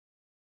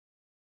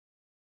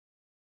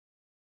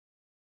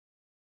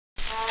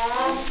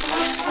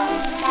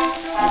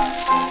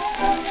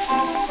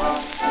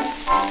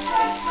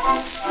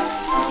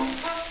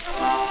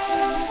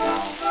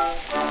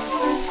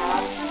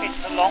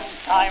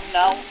time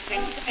now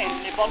since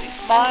anybody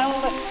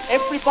smiled.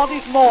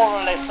 Everybody's more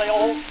or less, they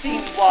all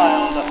seem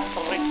wild.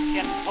 Rich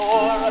and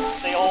poor,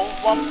 they all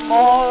want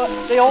more.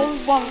 They all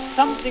want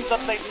something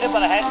that they've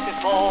never had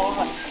before.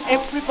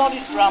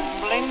 Everybody's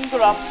grumbling,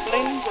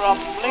 grumbling,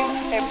 grumbling.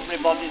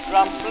 Everybody's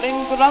grumbling,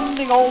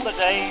 grumbling all the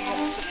day.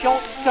 The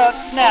short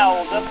skirts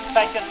now, the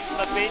fashion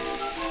forbids.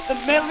 The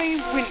merry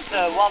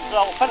winter wants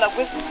a fella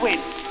with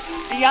wit.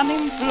 The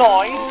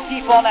unemployed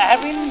keep on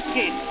having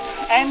kids.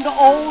 And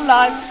all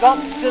I've got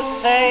to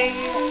say,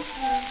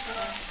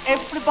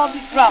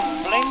 everybody's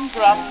grumbling,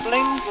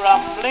 grumbling,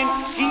 grumbling.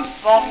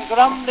 Keep on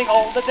grumbling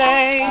all the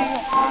day.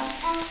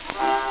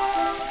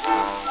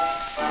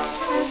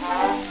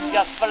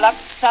 Just for luck,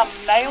 some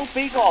nail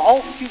big or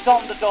horseshoes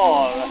on the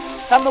door.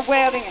 Some are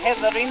wearing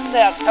heather in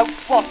their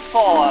coats, what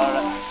for?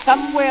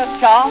 Some wear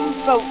charms,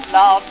 both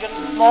large and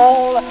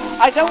small.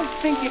 I don't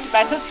think it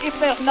matters if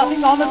there's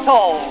nothing on at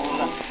all.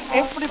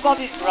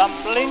 Everybody's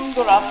grumbling,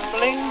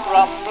 grumbling,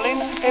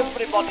 grumbling.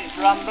 Everybody's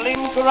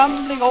grumbling,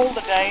 grumbling all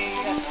the day.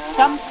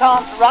 Some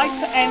can't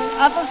write and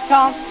others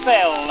can't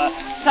spell.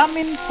 Some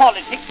in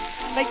politics,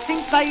 they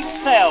think they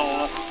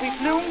excel.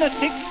 We've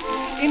lunatics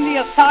in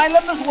the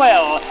asylum as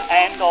well.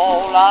 And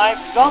all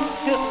I've got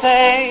to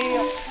say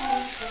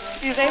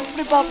is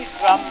everybody's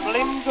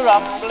grumbling,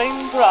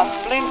 grumbling,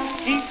 grumbling.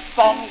 Keep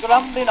on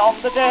grumbling on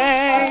the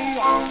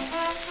day.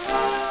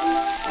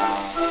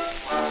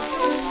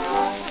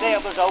 There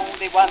was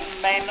only one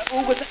man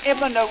who was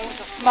ever known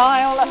to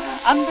smile.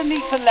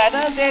 Underneath a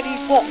ladder there he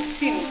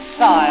walked in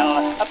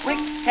style. A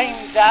brick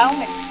came down,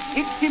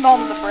 hit him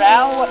on the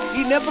brow.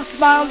 He never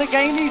smiled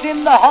again, he's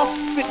in the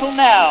hospital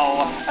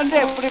now. And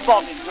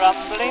everybody's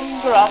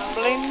grumbling,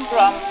 grumbling,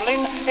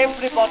 grumbling.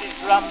 Everybody's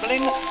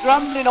grumbling,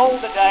 grumbling all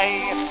the day.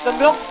 The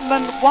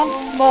milkman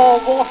wants more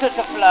water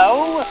to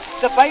flow.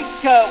 The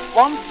baker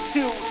wants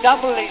to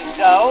double his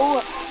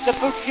dough. The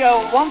butcher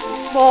wants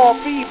more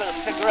beavers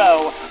to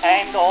grow.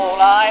 And all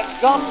I've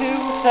got to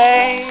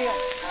say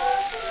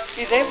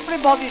is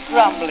everybody's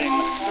grumbling,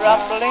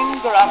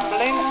 grumbling,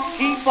 grumbling.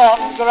 Keep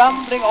on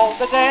grumbling all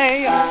the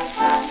day.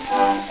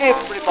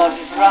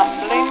 Everybody's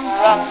grumbling,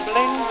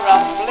 grumbling,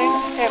 grumbling.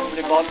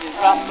 Everybody's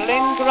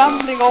grumbling,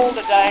 grumbling all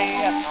the day.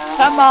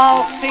 Some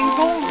are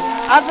single,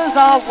 others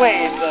are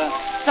wed.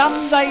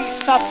 Some they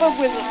suffer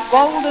with a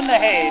swollen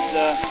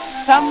head.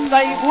 Some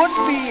they would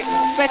be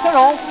better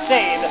off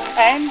dead.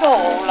 And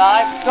all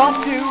I've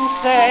got to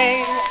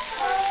say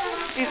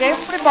is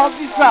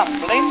everybody's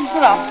grumbling,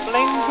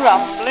 grumbling,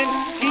 grumbling.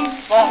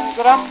 Keep on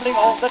grumbling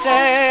all the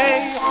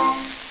day.